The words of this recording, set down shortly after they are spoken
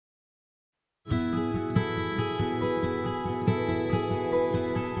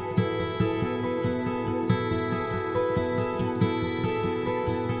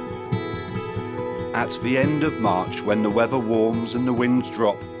At the end of March, when the weather warms and the winds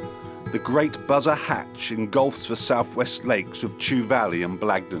drop, the great buzzer hatch engulfs the southwest lakes of Chew Valley and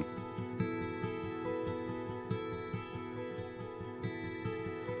Blagden.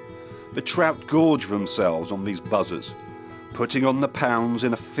 The trout gorge themselves on these buzzers, putting on the pounds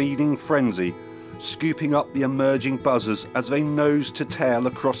in a feeding frenzy, scooping up the emerging buzzers as they nose to tail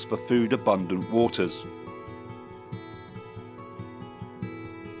across the food-abundant waters.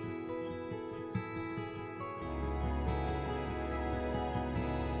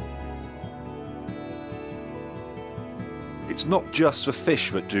 It's not just the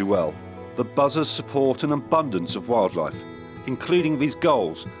fish that do well. The buzzers support an abundance of wildlife, including these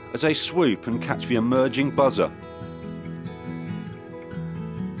gulls as they swoop and catch the emerging buzzer.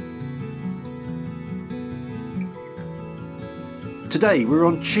 Today we're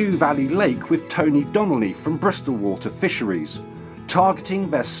on Chew Valley Lake with Tony Donnelly from Bristol Water Fisheries,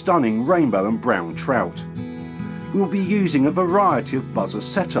 targeting their stunning rainbow and brown trout. We'll be using a variety of buzzer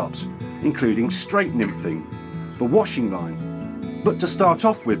setups, including straight nymphing, the washing line, but to start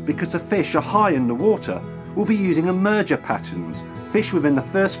off with, because the fish are high in the water, we'll be using emerger patterns, fish within the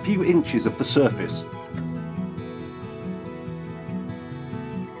first few inches of the surface.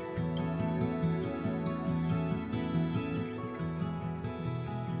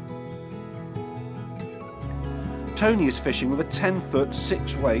 Tony is fishing with a 10-foot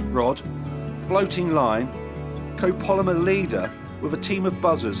 6-weight rod, floating line, copolymer leader with a team of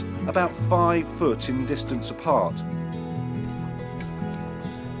buzzers about 5 foot in distance apart.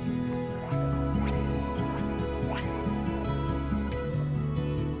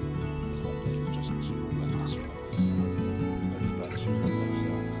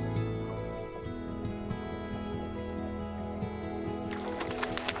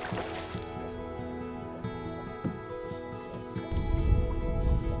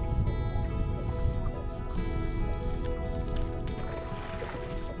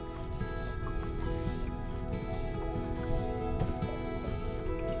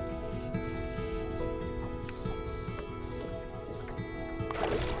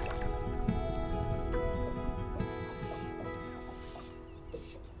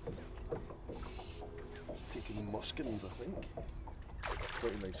 Muskins, I think.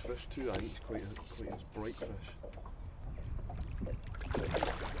 Quite a nice fish too. I think it's quite a bright fish.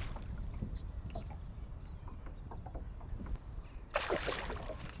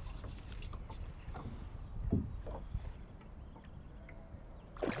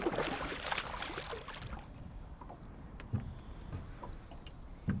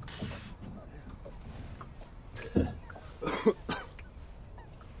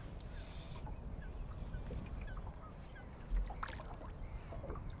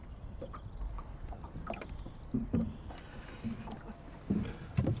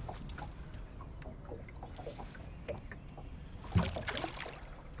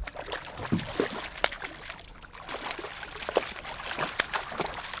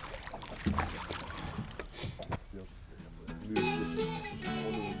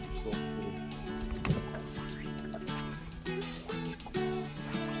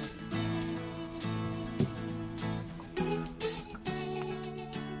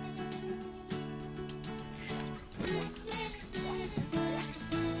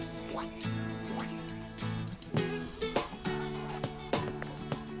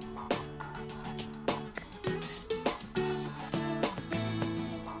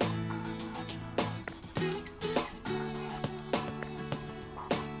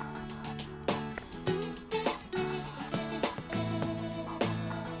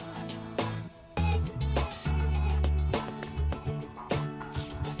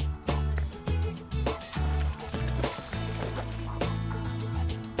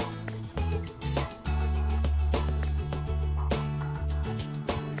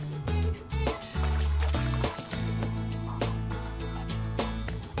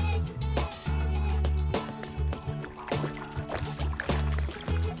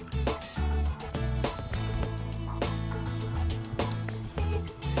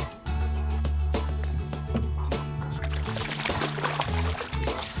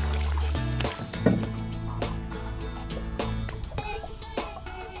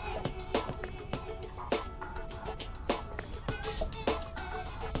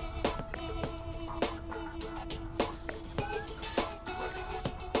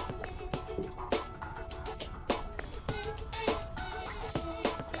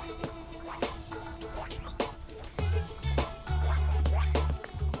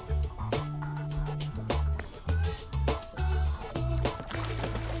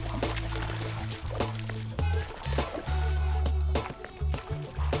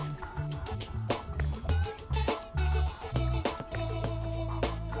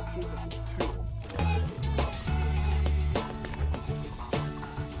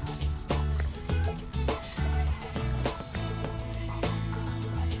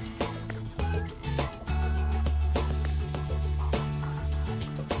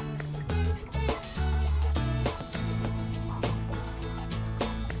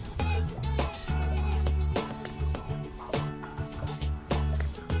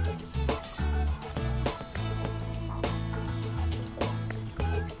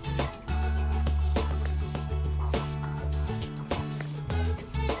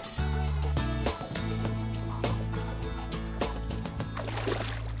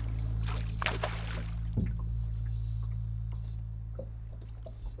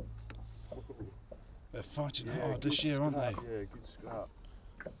 They're fighting hard this year, aren't they? Yeah, good scrap.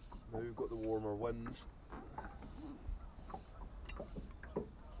 Now we've got the warmer winds.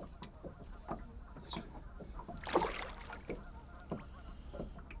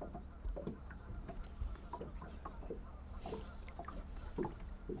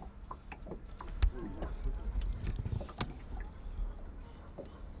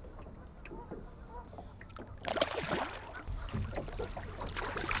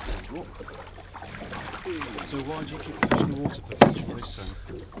 So why do you keep the fish in the water for catching this?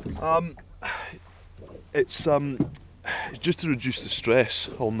 It's just to reduce the stress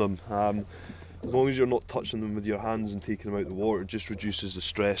on them. As long as you're not touching them with your hands and taking them out of the water, it just reduces the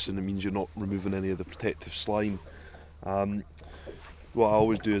stress, and it means you're not removing any of the protective slime. What I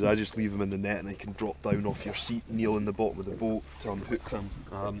always do is I just leave them in the net, and they can drop down off your seat, kneel in the bottom of the boat to unhook them.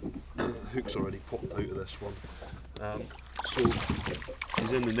 The hook's already popped out of this one. So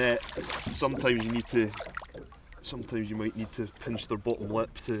he's in the net. Sometimes you might need to pinch their bottom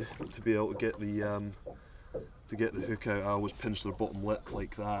lip to be able to get the hook out. I always pinch their bottom lip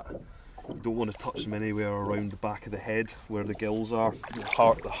like that. You don't want to touch them anywhere around the back of the head where the gills are.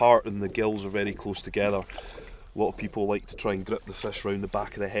 The heart and the gills are very close together. A lot of people like to try and grip the fish around the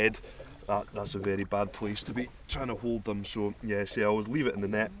back of the head. That's a very bad place to be trying to hold them. So yeah, I always leave it in the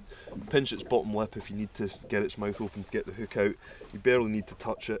net. Pinch its bottom lip if you need to get its mouth open to get the hook out. You barely need to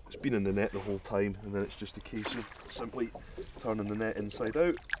touch it. It's been in the net the whole time, and then it's just a case of simply turning the net inside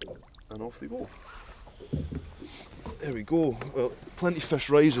out, and off they go. There we go. Well, plenty of fish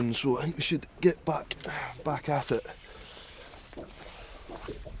rising, so I think we should get back at it.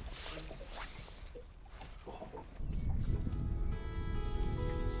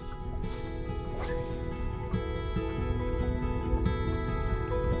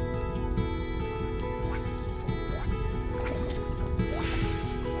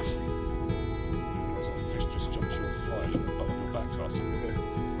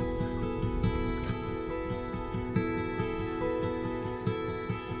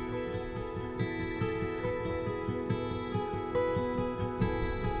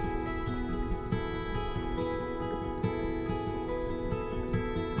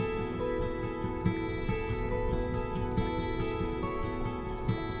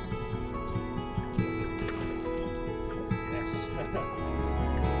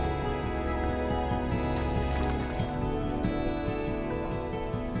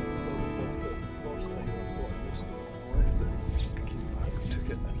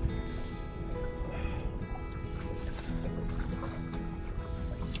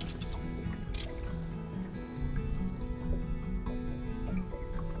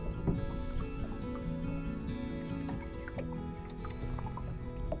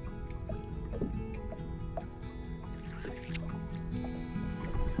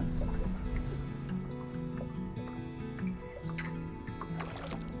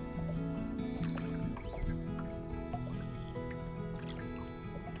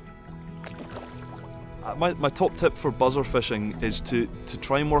 My top tip for buzzer fishing is to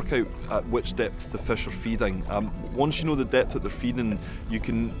try and work out at which depth the fish are feeding. Once you know the depth that they're feeding, you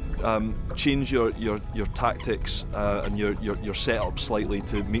can change your tactics and your setup slightly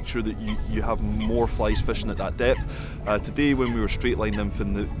to make sure that you have more flies fishing at that depth. Today when we were straight line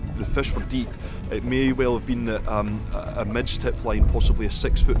nymphing, the fish were deep. It may well have been that a midge tip line, possibly a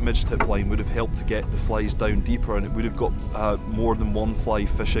 6 foot midge tip line, would have helped to get the flies down deeper, and it would have got more than one fly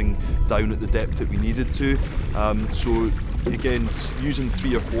fishing down at the depth that we needed to. So again, using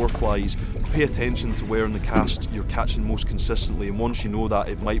 3 or 4 flies, pay attention to where in the cast you're catching most consistently, and once you know that,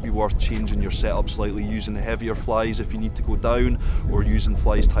 it might be worth changing your setup slightly, using heavier flies if you need to go down, or using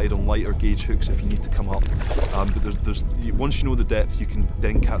flies tied on lighter gauge hooks if you need to come up. But once you know the depth, you can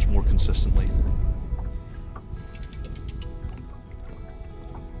then catch more consistently.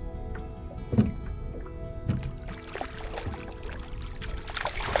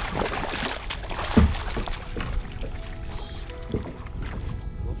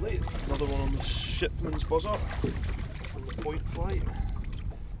 Another one on the shipman's buzzer on the point flight.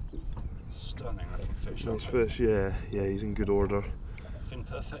 Stunning little fish. Nice fish, yeah, he's in good order. Fin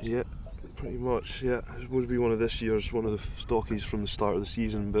perfect. Yeah, pretty much. Yeah, it would be one of this year's, one of the stockies from the start of the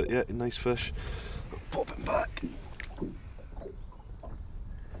season. But yeah, nice fish. Pop him back.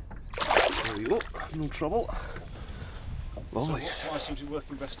 There we go. No trouble. Lovely. So what fly seems to be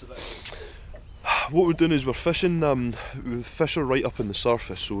working best today? What we're doing is we're fishing, the fish are right up in the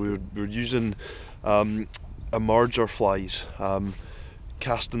surface, so we're using emerger flies,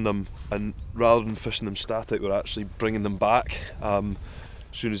 casting them, and rather than fishing them static, we're actually bringing them back. As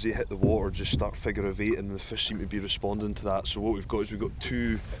soon as they hit the water, just start figure of 8, and the fish seem to be responding to that. So what we've got is we've got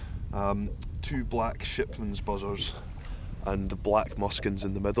 2 two black shipman's buzzers, and the black muskins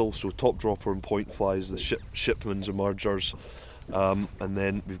in the middle. So top dropper and point flies, the shipman's emergers, and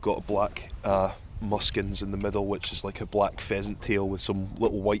then we've got a black muskins in the middle, which is like a black pheasant tail with some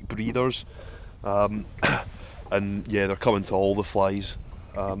little white breathers. And yeah, they're coming to all the flies.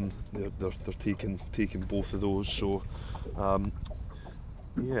 They're taking both of those. So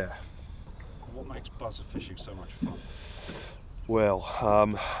yeah. What makes buzzer fishing so much fun?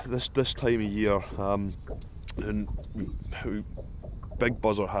 Well, this time of year, and big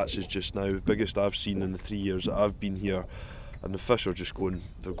buzzer hatches just now, biggest I've seen in the 3 years that I've been here, and the fish are just going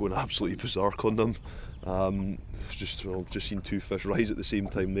absolutely berserk on them. Just seen two fish rise at the same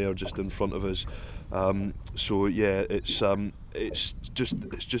time there, just in front of us. So yeah, it's just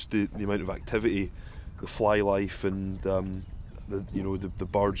the amount of activity, the fly life, and the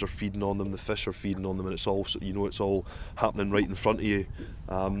birds are feeding on them, the fish are feeding on them, and it's all happening right in front of you.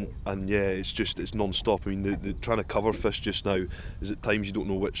 And yeah, it's non-stop. I mean, the trying to cover fish just now is at times you don't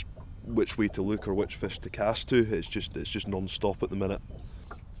know which way to look or which fish to cast to. It's just non-stop at the minute.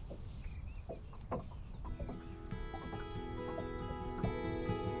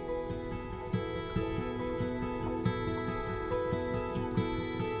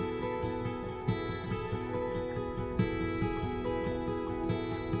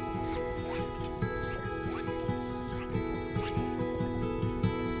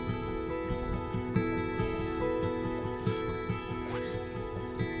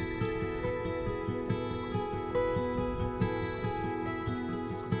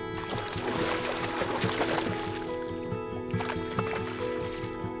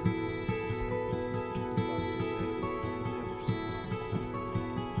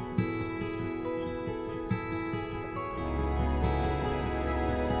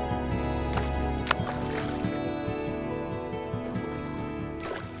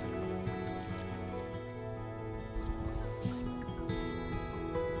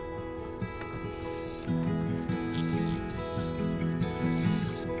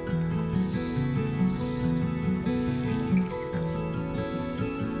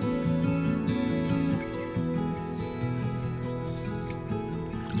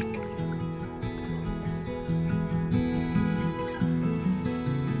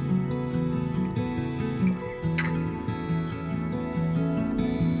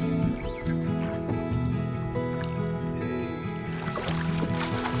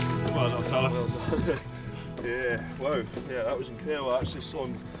 Yeah, wow, yeah, that was incredible. I actually saw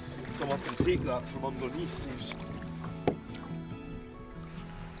him come up and take that from underneath. There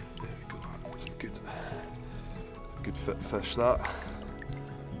we go, good fit fish that.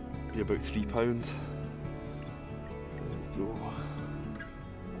 Be about £3. There we go.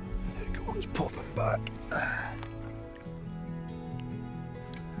 There we go, let's pop it back.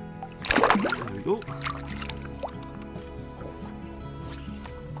 There we go.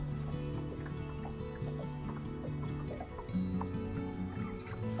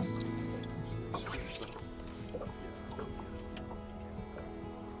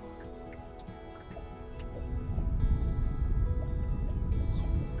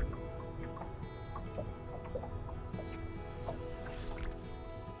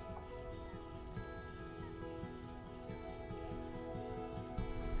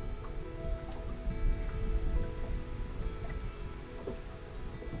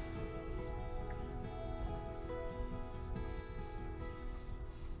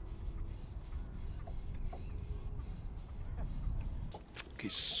 Okay,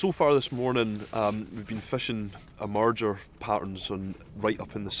 so far this morning we've been fishing emerger patterns right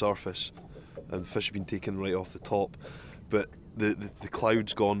up in the surface, and fish have been taken right off the top, but the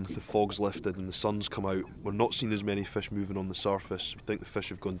cloud's gone, the fog's lifted and the sun's come out. We're not seeing as many fish moving on the surface. We think the fish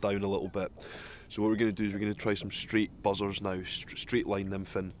have gone down a little bit. So what we're going to do is we're going to try some straight buzzers now, straight line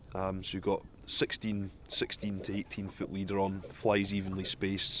nymphing. So you've got 16 to 18 foot leader on, flies evenly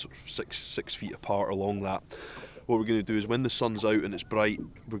spaced, sort of 6 feet apart along that. What we're going to do is when the sun's out and it's bright,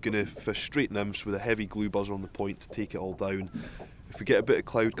 we're going to fish straight nymphs with a heavy glue buzzer on the point to take it all down. If we get a bit of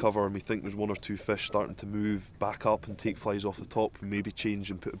cloud cover and we think there's 1 or 2 fish starting to move back up and take flies off the top, we maybe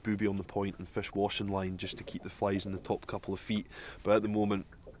change and put a booby on the point and fish washing line just to keep the flies in the top couple of feet. But at the moment,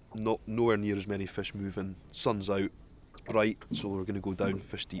 nowhere near as many fish moving. Sun's out, bright, so we're going to go down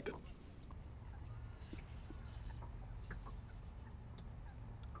fish deep.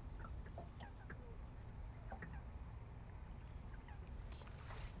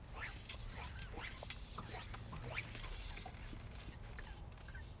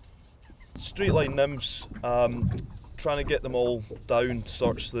 Straight line nymphs, trying to get them all down,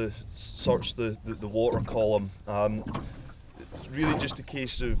 search the water column. really just a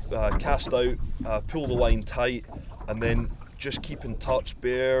case of cast out, pull the line tight, and then just keep in touch,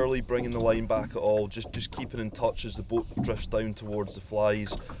 barely bringing the line back at all, just keeping in touch as the boat drifts down towards the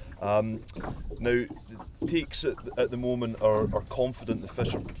flies. Now, the takes at the moment are confident the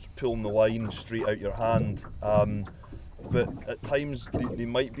fish are pulling the line straight out your hand, but at times they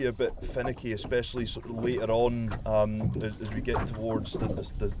might be a bit finicky, especially sort of later on as we get towards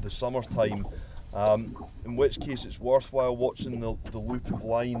the summertime. In which case it's worthwhile watching the loop of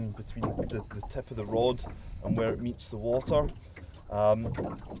line between the tip of the rod and where it meets the water.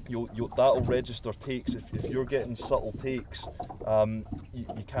 That'll register takes. If you're getting subtle takes,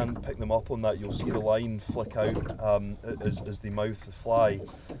 you can pick them up on that. You'll see the line flick out as they mouth the fly.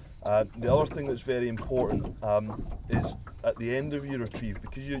 The other thing that's very important is at the end of your retrieve,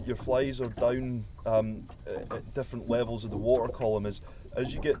 because your flies are down at different levels of the water column, is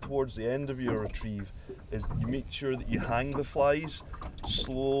as you get towards the end of your retrieve, is you make sure that you hang the flies,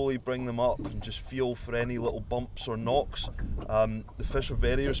 slowly bring them up and just feel for any little bumps or knocks. The fish are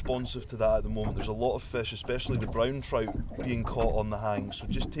very responsive to that at the moment. There's a lot of fish, especially the brown trout, being caught on the hang, so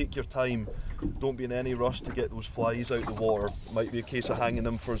just take your time. Don't be in any rush to get those flies out the water. It might be a case of hanging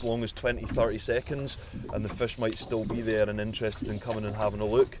them for as long as 20-30 seconds and the fish might still be there and interested in coming and having a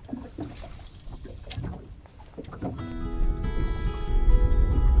look.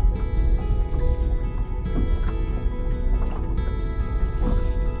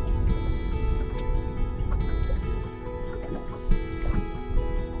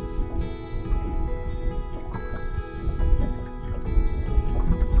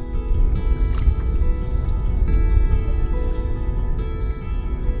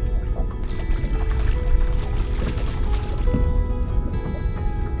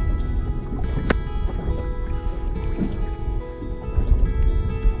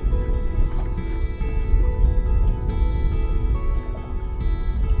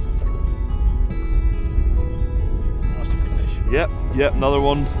 Yep, another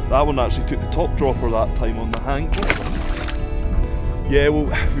one. That one actually took the top dropper that time on the hang. Yeah, well,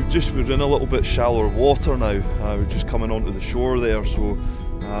 we're in a little bit shallower water now. We're just coming onto the shore there, so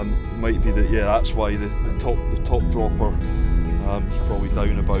it might be that, yeah, that's why the top dropper is probably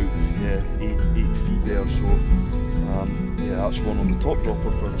down about 8 feet there. So yeah, that's one on the top dropper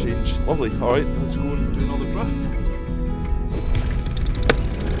for a change. Lovely. All right, let's go and do another drift.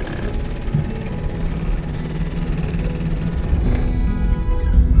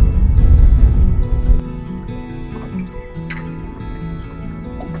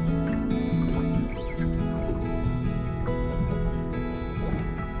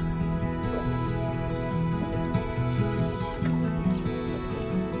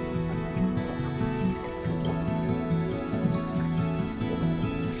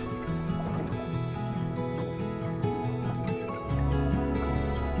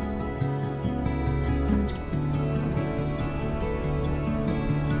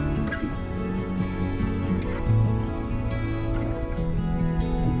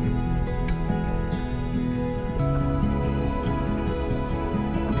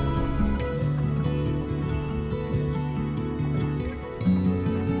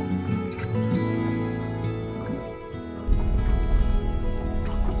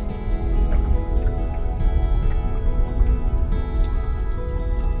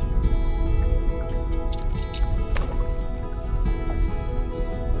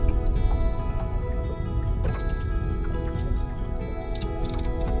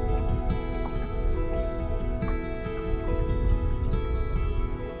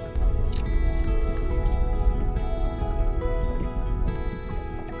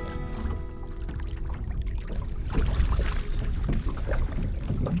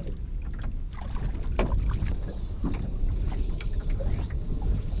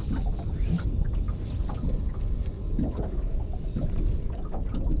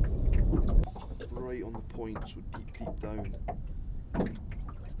 Right on the point, so deep down.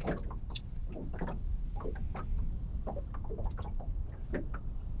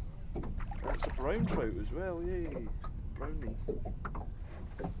 That's a brown trout as well, yay! Brownie.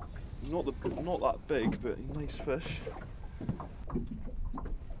 Not that big, but a nice fish.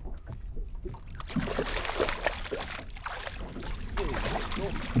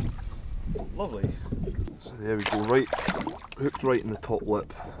 Lovely. So there we go, right, hooked right in the top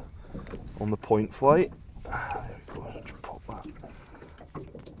lip on the point fly. There we go, just pop that.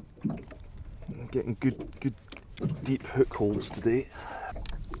 I'm getting good deep hook holds today.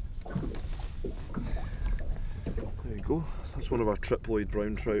 There we go, that's one of our triploid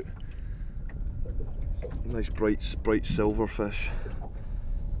brown trout. Nice bright silver fish.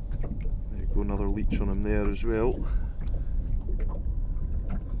 There you go, another leech on him there as well.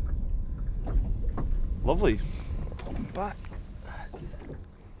 Lovely. Pop it back.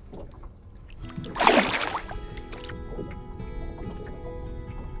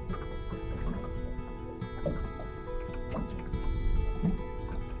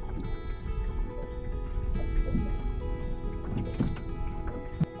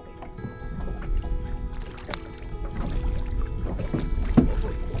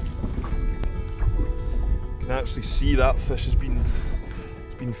 You can actually see that fish has been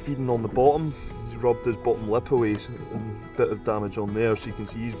feeding on the bottom. He's rubbed his bottom lip away, so a bit of damage on there, so you can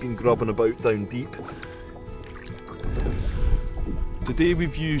see he's been grubbing about down deep. Today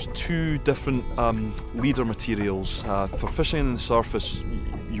we've used two different leader materials. For fishing in the surface,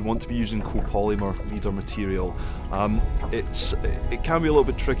 you want to be using copolymer leader material. It can be a little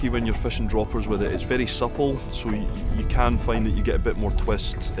bit tricky when you're fishing droppers with it. It's very supple, so you can find that you get a bit more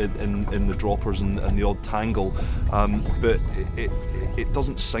twist in the droppers and the odd tangle, but it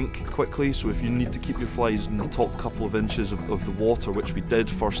doesn't sink quickly, so if you need to keep your flies in the top couple of inches of the water, which we did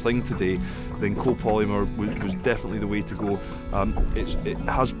first thing today, then copolymer was definitely the way to go. It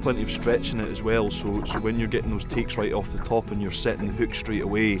has plenty of stretch in it as well, so when you're getting those takes right off the top and you're setting the hook straight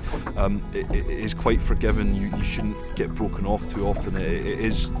away, it is quite forgiving. You shouldn't get broken off too often. It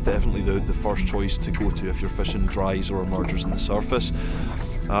is definitely the first choice to go to if you're fishing dries or emergers in the surface.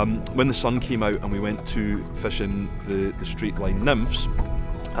 When the sun came out and we went to fishing the straight line nymphs,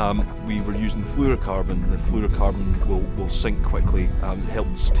 we were using fluorocarbon. The fluorocarbon will sink quickly,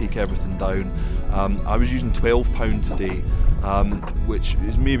 helps take everything down. I was using 12 pound today, which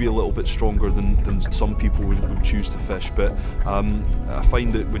is maybe a little bit stronger than some people would choose to fish, but I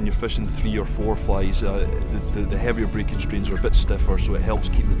find that when you're fishing 3 or 4 flies, the heavier breakage strains are a bit stiffer, so it helps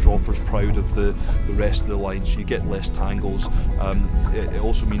keep the droppers proud of the rest of the line, so you get less tangles. It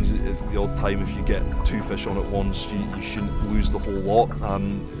also means that the odd time if you get 2 fish on at once, you shouldn't lose the whole lot.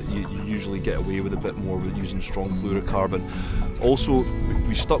 You usually get away with a bit more with using strong fluorocarbon. Also,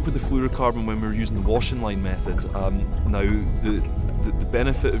 we stuck with the fluorocarbon when we were using the washing line method. Now, the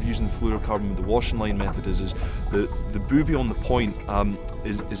benefit of using fluorocarbon with the washing line method is the booby on the point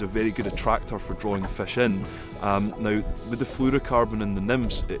is a very good attractor for drawing the fish in. Now, with the fluorocarbon and the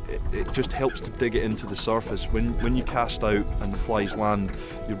nymphs, it just helps to dig it into the surface. When you cast out and the flies land,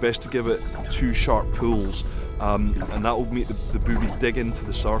 you're best to give it 2 sharp pulls, and that will make the booby dig into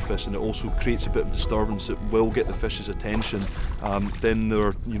the surface, and it also creates a bit of disturbance that will get the fish's attention. Then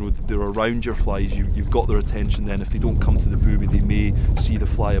they're around your flies, you've got their attention. Then if they don't come to the booby, they may see the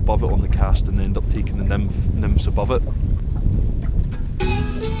fly above it on the cast and end up taking the nymphs above it.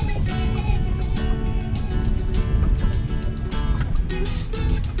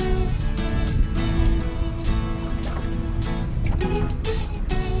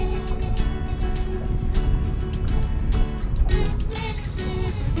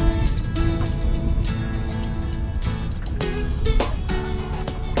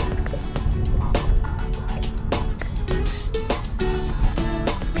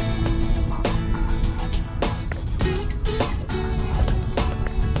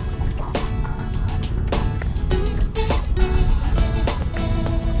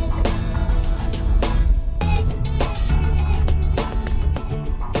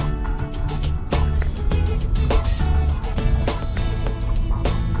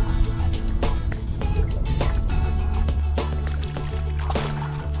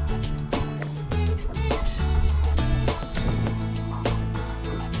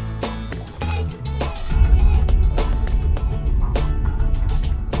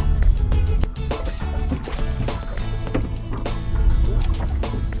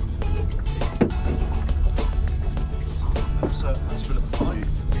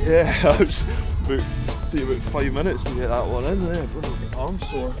 Yeah, that was about 5 minutes to get that one in there. Arm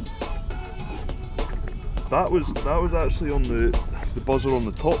sore. That was actually on the buzzer on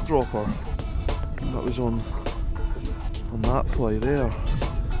the top dropper. That was on that fly there.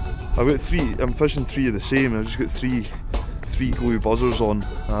 I've got 3. I'm fishing 3 of the same. I've just got three glue buzzers on.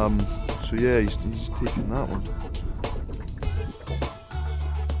 So yeah, he's taking that one.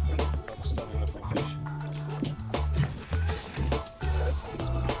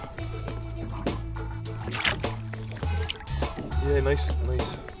 Yeah, nice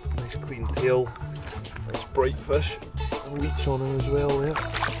clean tail, nice bright fish, a leech on him as well there.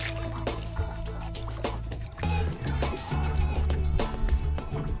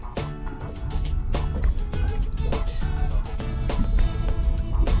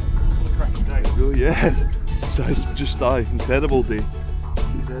 Cracking day. There we go, yeah. So it's just incredible day.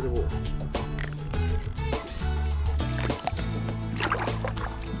 Incredible.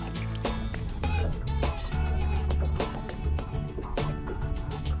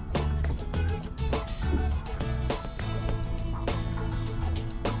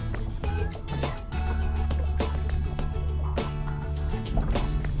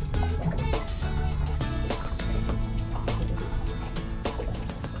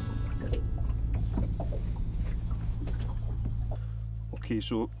 Okay,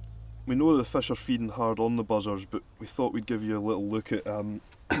 so we know the fish are feeding hard on the buzzers, but we thought we'd give you a little look at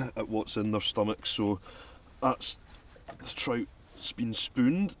at what's in their stomachs. So that's the trout's been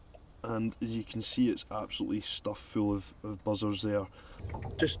spooned, and as you can see, it's absolutely stuffed full of buzzers there.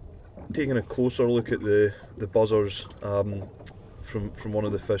 Just taking a closer look at the buzzers from one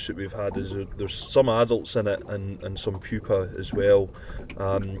of the fish that we've had, is there's some adults in it and some pupa as well.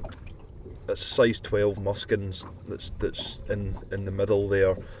 It's size 12 muskins that's in the middle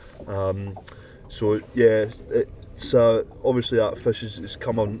there. So yeah, it's obviously that fish has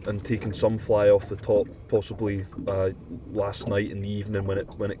come on and taken some fly off the top, possibly last night in the evening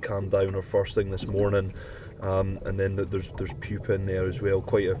when it calmed down, or first thing this morning. And then there's pupa in there as well.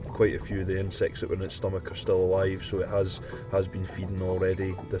 Quite a few of the insects that were in its stomach are still alive, so it has been feeding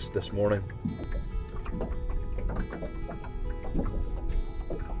already this morning.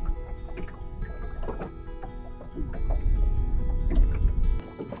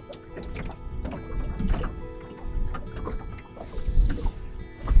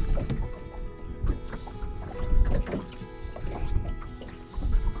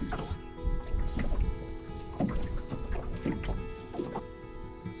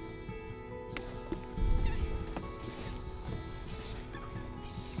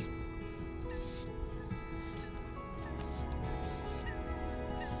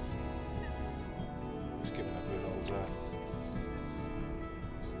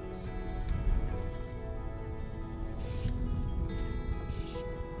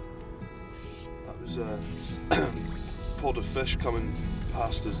 That was a pod of fish coming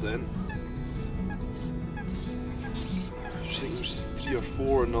past us then. I think there was 3 or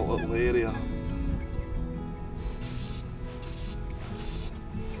 4 in that little area.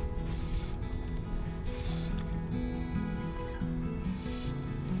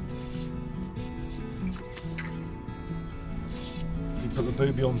 Put the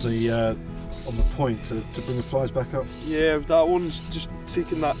booby on the point to bring the flies back up. Yeah, that one's just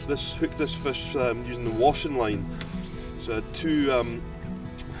taken this fish using the washing line. So I had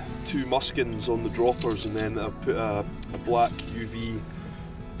two muskins on the droppers, and then I put a black UV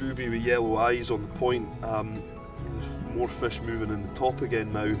booby with yellow eyes on the point. There's more fish moving in the top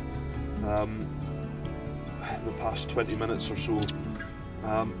again now, in the past 20 minutes or so.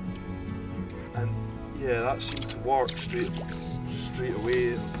 And yeah, that seemed to work straight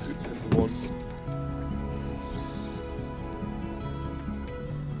away. Hooked into one.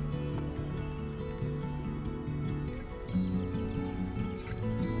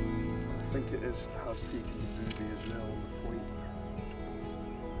 I think it has taken the booby as well on the point.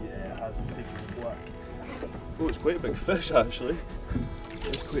 Yeah, it has. It's taken the black. Oh, it's quite a big fish actually.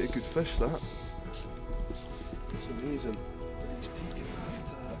 It's quite a good fish, that. It's amazing. He's taken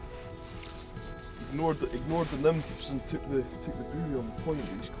that. Ignored the nymphs and took the buoy on the point.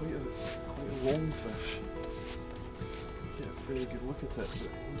 He's quite a long fish. Get a very good look at it, but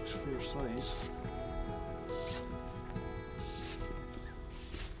it looks fair size.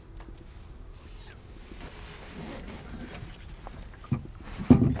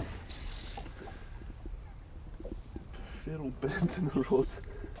 Feral bend in the rod.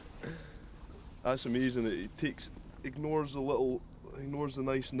 That's amazing. It ignores the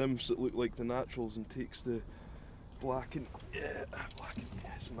nice nymphs that look like the naturals and takes the black and yeah,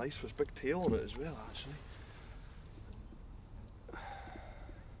 it's a nice fish, big tail on it as well actually.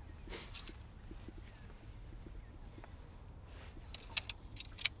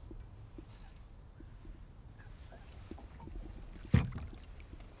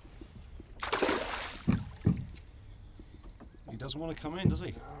 He doesn't want to come in, does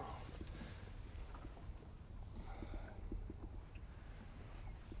he?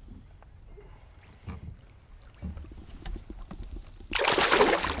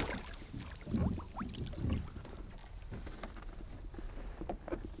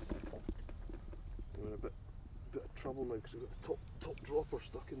 Trouble now because I've got the top dropper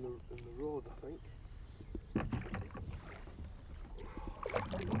stuck in the rod, I think.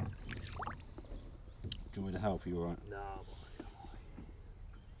 Do you want me to help you, alright? Nah,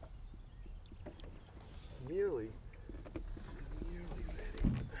 it's nearly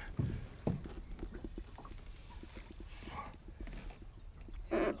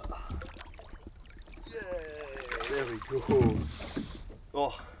ready. Yeah, there we go.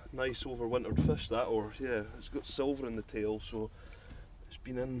 Oh, nice overwintered fish that, or yeah, it's got silver in the tail, so it's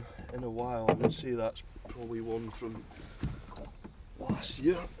been in a while. I would say that's probably one from last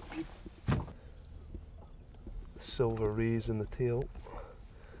year. Silver rays in the tail.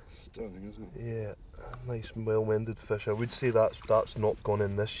 Stunning, isn't it? Yeah, nice well-mended fish. I would say that's not gone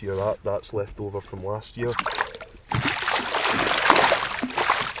in this year. That's left over from last year.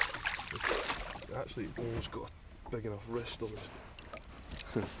 actually almost got a big enough wrist on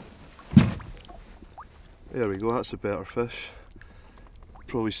it. There we go, that's a better fish.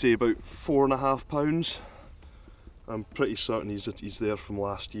 Probably say about 4.5 pounds. I'm pretty certain he's there from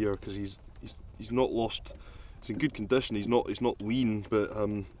last year because he's not lost. He's in good condition. He's not lean, but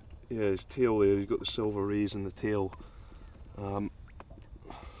yeah, his tail there. He's got the silver rays in the tail. There's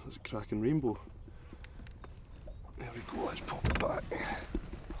a cracking rainbow. There we go. Let's pop it back.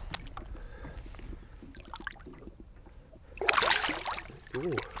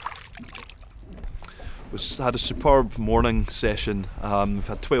 Oh. We've had a superb morning session. We've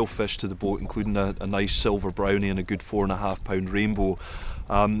had 12 fish to the boat, including a nice silver brownie and a good 4.5 pound rainbow.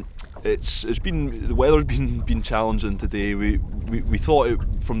 The weather's been challenging today. We thought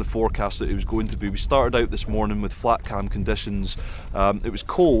from the forecast that it was going to be. We started out this morning with flat cam conditions. It was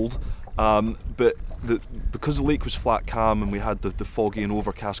cold, but because the lake was flat cam and we had the foggy and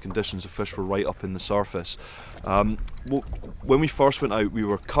overcast conditions, the fish were right up in the surface. When we first went out, we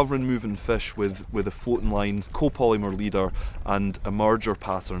were covering moving fish with a floating line, copolymer leader and emerger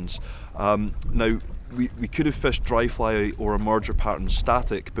patterns. Now we could have fished dry fly or emerger patterns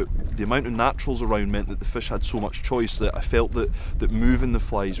static, but the amount of naturals around meant that the fish had so much choice that I felt that moving the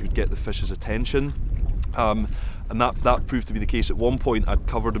flies would get the fish's attention. And that proved to be the case. At one point I'd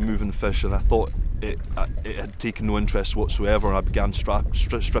covered a moving fish and I thought it had taken no interest whatsoever, and I began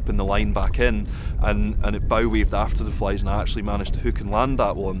stripping the line back in, and it bow waved after the flies, and I actually managed to hook and land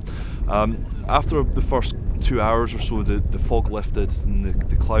that one. After the first 2 hours or so, the fog lifted and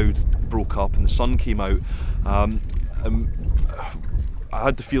the cloud broke up and the sun came out. I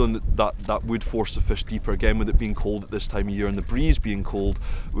had the feeling that would force the fish deeper again, with it being cold at this time of year and the breeze being cold.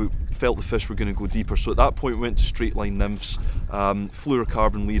 We felt the fish were going to go deeper, so at that point we went to straight line nymphs,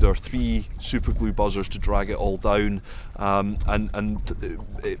 fluorocarbon leader, 3 super glue buzzers to drag it all down, and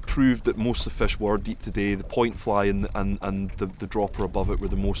it proved that most of the fish were deep today. The point fly and the dropper above it were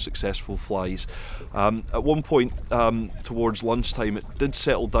the most successful flies. At one point towards lunchtime it did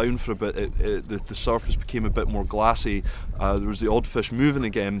settle down for a bit. The surface became a bit more glassy. There was the odd fish moving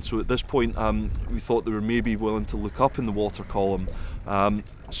again, so at this point we thought they were maybe willing to look up in the water column.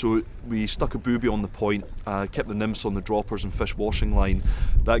 So we stuck a booby on the point, kept the nymphs on the droppers and fish washing line.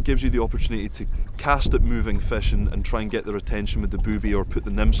 That gives you the opportunity to cast at moving fish and try and get their attention with the booby, or put the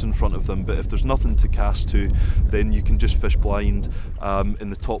nymphs in front of them. But if there's nothing to cast to, then you can just fish blind in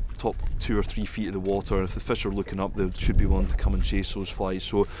the top 2 or 3 feet of the water, and if the fish are looking up, they should be willing to come and chase those flies.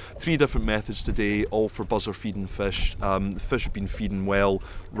 So 3 different methods today, all for buzzer feeding fish. The fish have been feeding well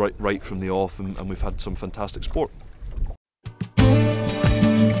right from the off, and we've had some fantastic sport.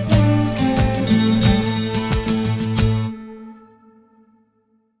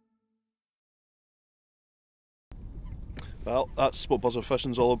 Well, that's what buzzer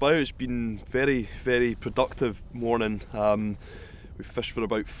fishing's all about. It's been very, very productive morning. We've fished for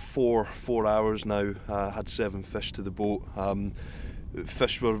about 4 hours now, had 7 fish to the boat.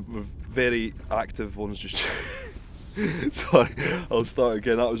 Fish were very active, ones just... Sorry, I'll start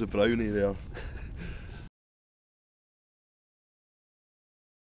again, that was a brownie there.